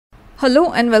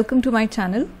Hello and welcome to my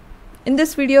channel. In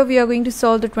this video we are going to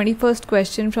solve the 21st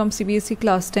question from CBSE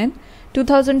Class 10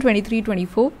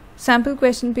 2023-24 sample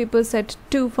question paper set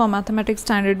 2 for mathematics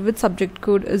standard with subject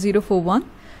code 041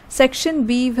 section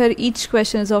B, where each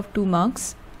question is of 2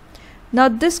 marks. Now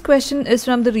this question is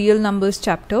from the real numbers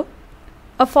chapter.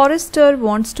 A forester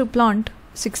wants to plant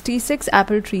 66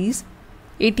 apple trees,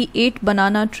 88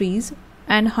 banana trees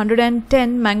and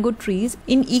 110 mango trees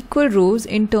in equal rows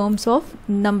in terms of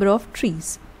number of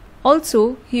trees.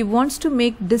 Also, he wants to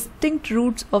make distinct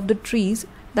roots of the trees,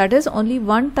 that is only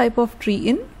one type of tree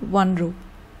in one row.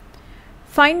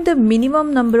 Find the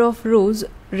minimum number of rows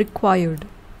required.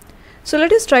 So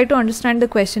let us try to understand the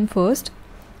question first.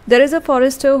 There is a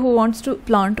forester who wants to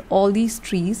plant all these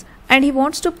trees and he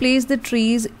wants to place the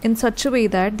trees in such a way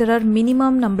that there are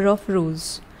minimum number of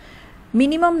rows.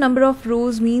 Minimum number of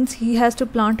rows means he has to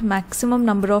plant maximum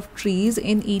number of trees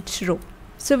in each row.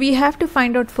 So we have to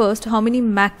find out first how many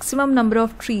maximum number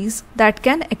of trees that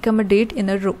can accommodate in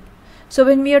a row. So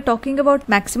when we are talking about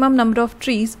maximum number of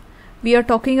trees, we are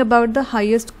talking about the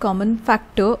highest common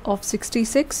factor of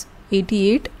 66,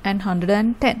 88 and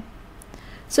 110.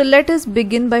 So let us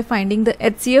begin by finding the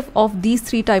HCF of these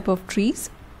three type of trees.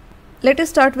 Let us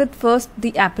start with first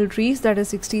the apple trees, that is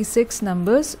 66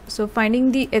 numbers. So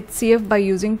finding the HCF by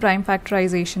using prime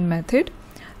factorization method.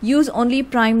 Use only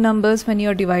prime numbers when you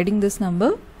are dividing this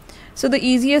number. So the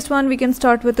easiest one we can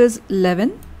start with is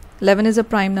 11. 11 is a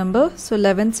prime number. So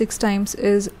 11 6 times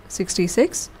is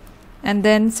 66. And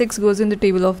then 6 goes in the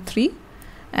table of 3.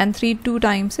 And 3 2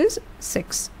 times is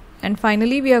 6. And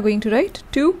finally we are going to write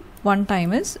 2 1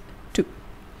 time is 2.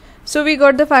 So we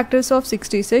got the factors of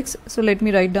 66. So let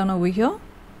me write down over here.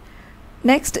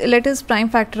 Next let us prime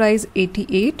factorize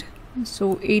 88.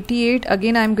 So 88,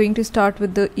 again I am going to start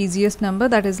with the easiest number,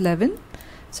 that is 11.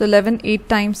 So 11 8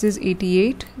 times is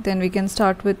 88. Then we can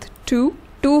start with 2.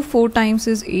 2 4 times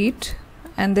is 8.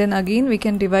 And then again we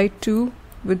can divide 2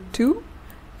 with 2.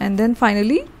 And then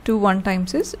finally 2 1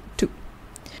 times is 2.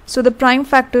 So the prime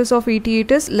factors of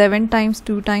 88 is 11 times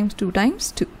 2 times 2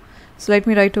 times 2. So let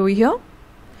me write over here.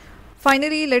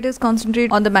 Finally, let us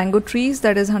concentrate on the mango trees,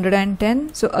 that is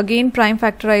 110. So again prime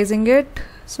factorizing it.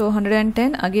 So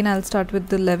 110, again I'll start with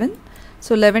the 11.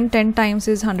 So 11 10 times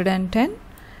is 110.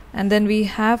 And then we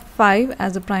have 5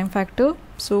 as a prime factor.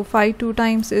 So 5 2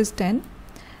 times is 10.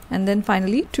 And then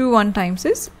finally 2 1 times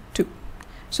is 2.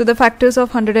 So the factors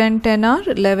of 110 are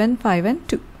 11, 5 and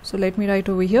 2. So let me write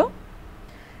over here.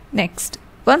 Next,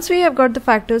 once we have got the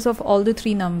factors of all the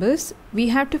three numbers, we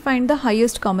have to find the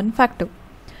highest common factor.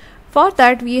 For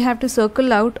that, we have to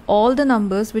circle out all the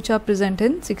numbers which are present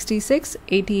in 66,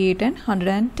 88 and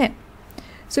 110.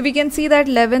 So we can see that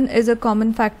 11 is a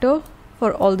common factor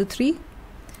for all the three.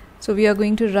 So we are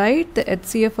going to write the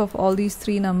HCF of all these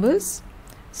three numbers,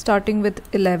 starting with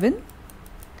 11.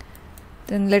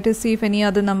 Then let us see if any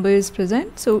other number is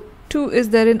present. So 2 is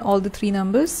there in all the three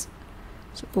numbers.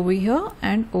 So over here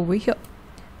and over here.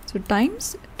 So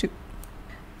times 2.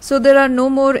 So there are no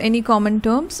more any common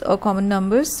terms or common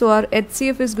numbers. So our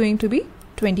HCF is going to be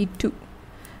 22.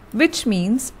 Which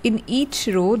means in each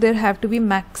row there have to be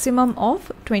maximum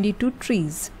of 22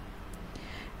 trees.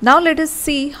 Now let us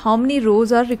see how many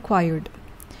rows are required.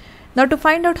 Now to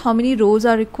find out how many rows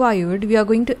are required, we are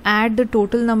going to add the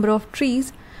total number of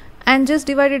trees and just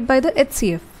divide it by the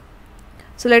HCF.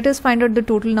 So let us find out the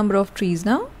total number of trees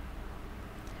now.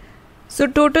 So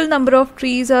total number of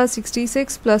trees are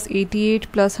 66 plus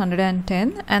 88 plus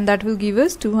 110, and that will give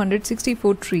us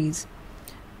 264 trees.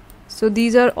 So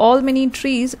these are all many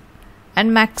trees,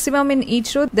 and maximum in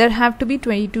each row there have to be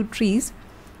 22 trees.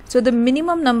 So the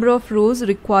minimum number of rows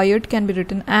required can be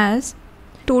written as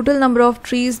total number of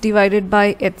trees divided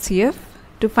by HCF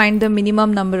to find the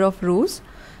minimum number of rows.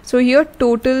 So here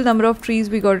total number of trees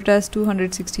we got it as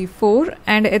 264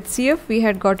 and HCF we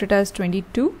had got it as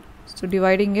 22. So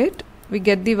dividing it, we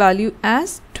get the value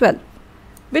as 12,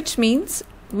 which means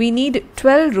we need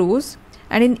 12 rows,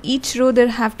 and in each row there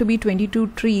have to be 22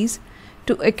 trees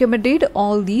to accommodate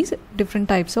all these different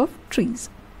types of trees.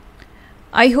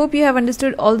 I hope you have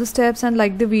understood all the steps and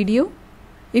liked the video.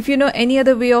 If you know any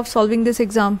other way of solving this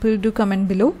example, do comment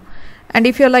below. And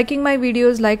if you are liking my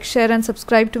videos, like, share and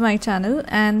subscribe to my channel,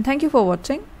 and thank you for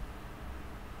watching.